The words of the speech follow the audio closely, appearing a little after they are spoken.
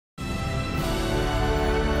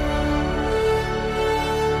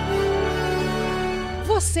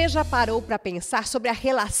Você já parou para pensar sobre a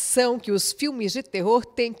relação que os filmes de terror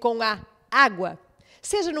têm com a água?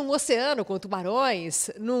 Seja num oceano com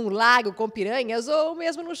tubarões, num lago com piranhas, ou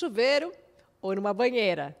mesmo num chuveiro ou numa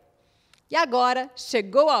banheira. E agora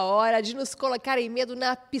chegou a hora de nos colocarem medo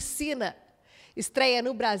na piscina. Estreia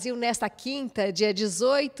no Brasil nesta quinta, dia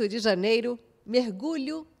 18 de janeiro,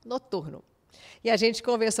 Mergulho Noturno. E a gente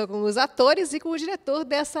conversou com os atores e com o diretor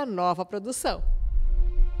dessa nova produção.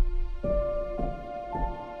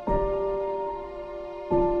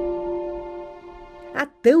 A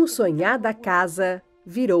tão sonhada casa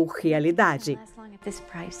virou realidade.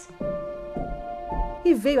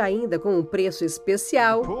 E veio ainda com um preço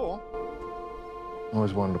especial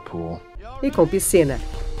e com piscina.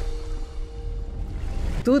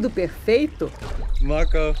 Tudo perfeito?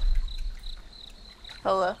 Marco.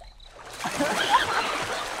 Hello.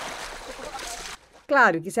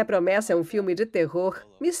 Claro que se a promessa é um filme de terror,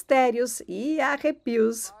 mistérios e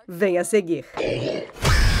arrepios vem a seguir.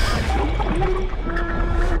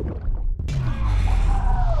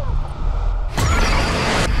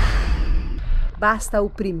 Basta o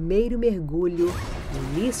primeiro mergulho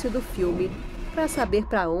no início do filme para saber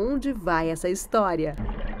para onde vai essa história.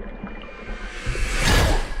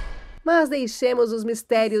 Mas deixemos os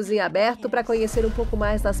mistérios em aberto para conhecer um pouco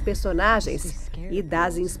mais das personagens e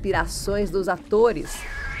das inspirações dos atores.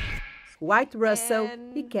 White Russell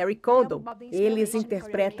e Carrie Condon. Eles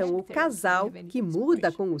interpretam o casal que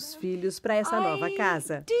muda com os filhos para essa nova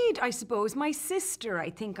casa. I suppose my sister,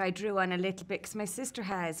 I think I drew on a little bit because my sister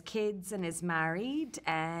has kids and is married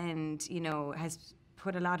and, you know, has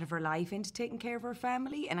put a lot of her life into taking care of her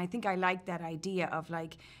family, and I think I like that idea of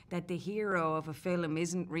like that the hero of a film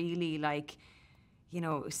isn't really like, you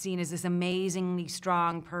know, seen as this amazingly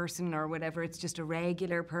strong person or whatever. It's just a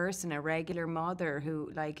regular person, a regular mother who,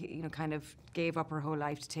 like, you know, kind of gave up her whole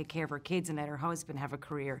life to take care of her kids and let her husband have a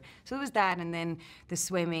career. So it was that, and then the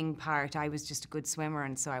swimming part. I was just a good swimmer,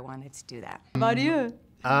 and so I wanted to do that. About you?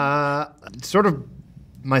 Sort of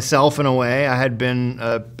myself in a way. I had been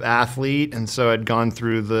an athlete, and so I'd gone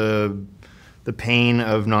through the pain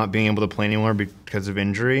of not being able to play anymore because of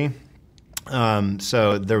injury.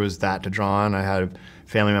 So there was that to draw on. I had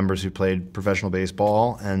family members who played professional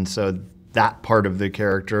baseball, and so that part of the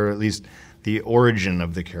character, at least the origin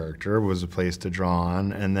of the character, was a place to draw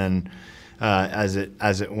on. And then as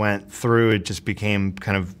it went through, it just became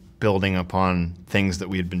kind of building upon things that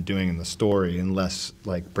we had been doing in the story, and less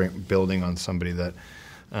like building on somebody that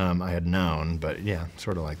I had known. But yeah,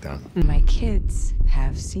 sort of like that. My kids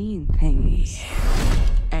have seen things,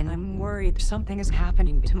 and I'm worried something is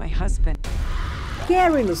happening to my husband.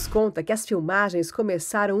 Carrie nos conta que as filmagens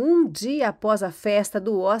começaram um dia após a festa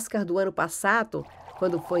do Oscar do ano passado,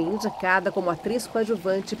 quando foi indicada como atriz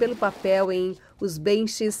coadjuvante pelo papel em Os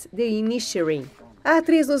Banshees de Inisherin. A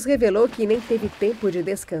atriz nos revelou que nem teve tempo de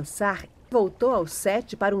descansar, voltou ao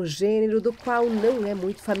set para um gênero do qual não é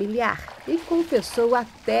muito familiar e confessou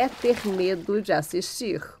até ter medo de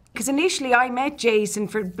assistir. Because initially I met Jason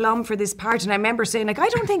Blum for this part, and I remember saying, like, I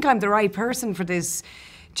don't think I'm the right person for this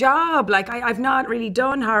job. Like, I've not really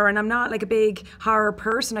done horror, and I'm not like a big horror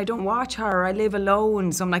person. I don't watch horror. I live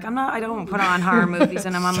alone, so I'm like, I don't put on horror movies,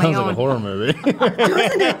 and I'm on my own. Sounds like a horror movie.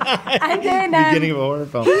 Doesn't it? And then beginning of a horror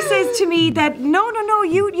film. He says to me that no,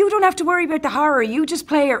 you don't have to worry about the horror. You just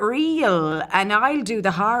play it real, and I'll do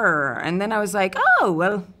the horror. And then I was like, oh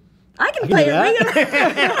well, I can play it real.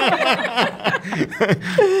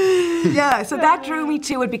 Yeah, so that drew me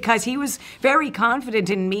to it because he was very confident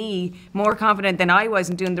in me, more confident than I was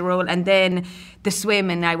in doing the role. And then the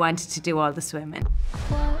swimming, I wanted to do all the swimming.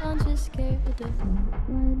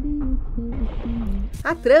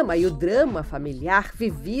 A trama e o drama familiar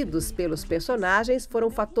vividos pelos personagens foram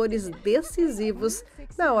fatores decisivos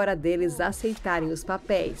na hora deles aceitarem os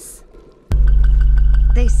papéis.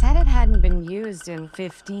 They said it hadn't been used in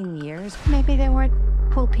 15 years. Maybe they weren't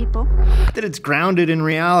cool people. That it's grounded in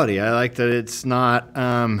reality. I like that it's not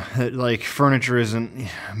like furniture isn't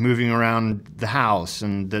moving around the house,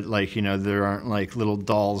 and that, like, you know, there aren't like little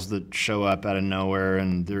dolls that show up out of nowhere,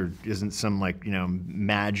 and there isn't some, like, you know,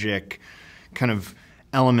 magic kind of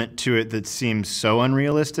element to it that seems so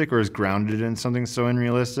unrealistic or is grounded in something so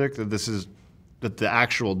unrealistic that the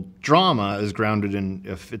actual drama is grounded in,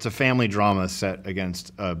 if it's a family drama set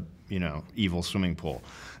against a, you know, evil swimming pool.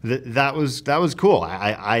 That was cool.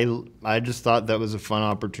 I just thought that was a fun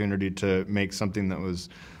opportunity to make something that was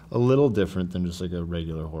a little different than just like a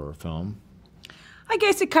regular horror film. I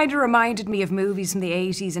guess it kind of reminded me of movies from the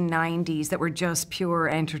 80s and 90s that were just pure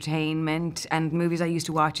entertainment, and movies I used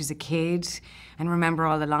to watch as a kid and remember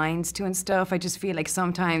all the lines to and stuff. I just feel like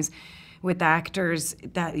sometimes with actors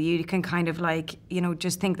that you can kind of like, you know,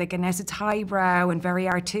 just think like unless it's highbrow and very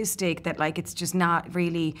artistic, that like it's just not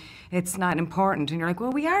really, it's not important. And you're like,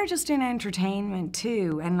 well, we are just in entertainment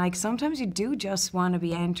too. And like sometimes you do just want to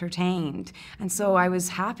be entertained. And so I was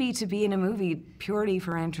happy to be in a movie purely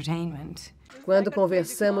for entertainment. Quando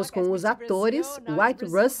conversamos com os atores, White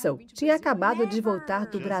Russell tinha acabado de voltar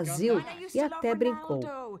do Brasil e até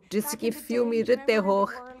brincou. Disse que filme de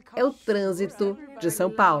terror é o trânsito de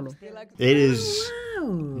São Paulo. It is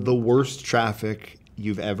the worst traffic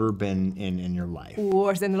you've ever been in your life.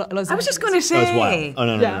 Worse than Los Angeles. I was just going to say. Oh, it's wild. Oh,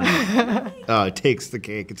 no. Oh, it takes the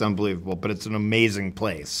cake. It's unbelievable, but it's an amazing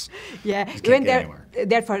place. Yeah. Just You went can't get anywhere.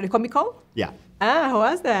 there for the Comic Con? Yeah. Ah, how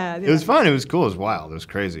was that? It was fun. It was cool. It was wild. It was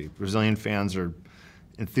crazy. Brazilian fans are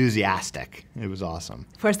enthusiastic. It was awesome.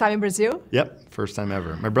 First time in Brazil? Yep, first time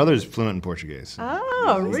ever. My brother is fluent in Portuguese.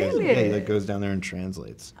 Oh, really? Yeah, he like, goes down there and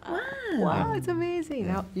translates. Wow, it's amazing.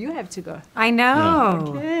 Now you have to go. I know.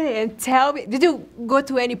 Okay, and tell me, did you go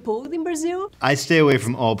to any pool in Brazil? I stay away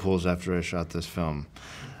from all pools after I shot this film.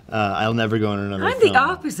 I'll never go in another I'm film. the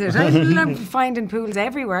opposite. I love finding pools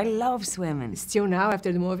everywhere. I love swimming. Still now,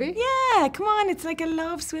 after the movie? Yeah, come on. It's like I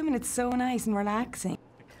love swimming. It's so nice and relaxing.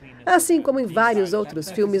 Assim como em vários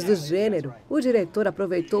outros filmes do gênero, o diretor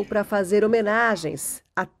aproveitou para fazer homenagens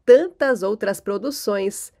a tantas outras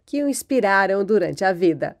produções que o inspiraram durante a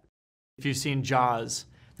vida. If you've seen Jaws,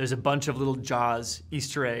 there's a bunch of little Jaws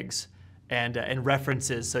Easter eggs and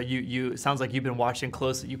references. So it sounds like you've been watching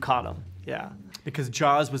closely. You caught them, yeah. Because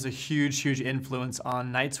Jaws was a huge influence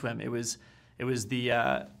on Night Swim. It was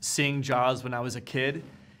the seeing Jaws when I was a kid,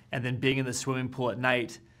 and then being in the swimming pool at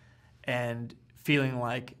night, and feeling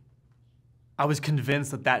like I was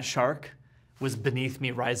convinced that shark was beneath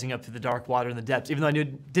me, rising up through the dark water in the depths. Even though I knew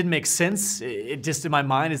it didn't make sense, it just in my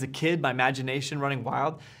mind as a kid, my imagination running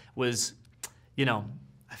wild was, you know,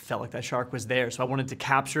 I felt like that shark was there. So I wanted to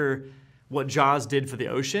capture what Jaws did for the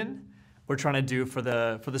ocean, we're trying to do for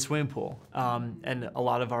the swimming pool. And a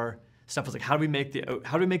lot of our stuff was like, how do we make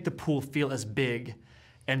the pool feel as big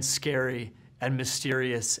and scary and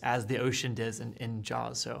mysterious as the ocean does in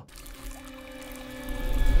Jaws? So.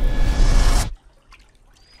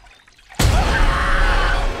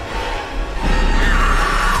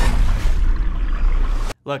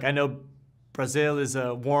 Look, I know Brazil is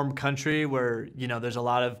a warm country where, you know, there's a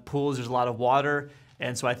lot of pools, there's a lot of water,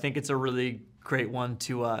 and so I think it's a really great one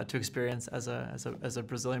to experience as a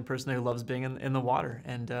Brazilian person who loves being in the water,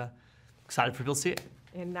 and excited for people to see it.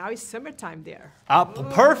 And now it's summertime there.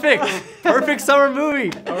 Perfect! Perfect summer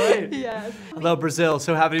movie! All right. Yes. Hello, Brazil.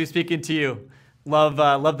 So happy to be speaking to you. Love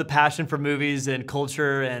the passion for movies and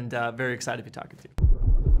culture, and very excited to be talking to you.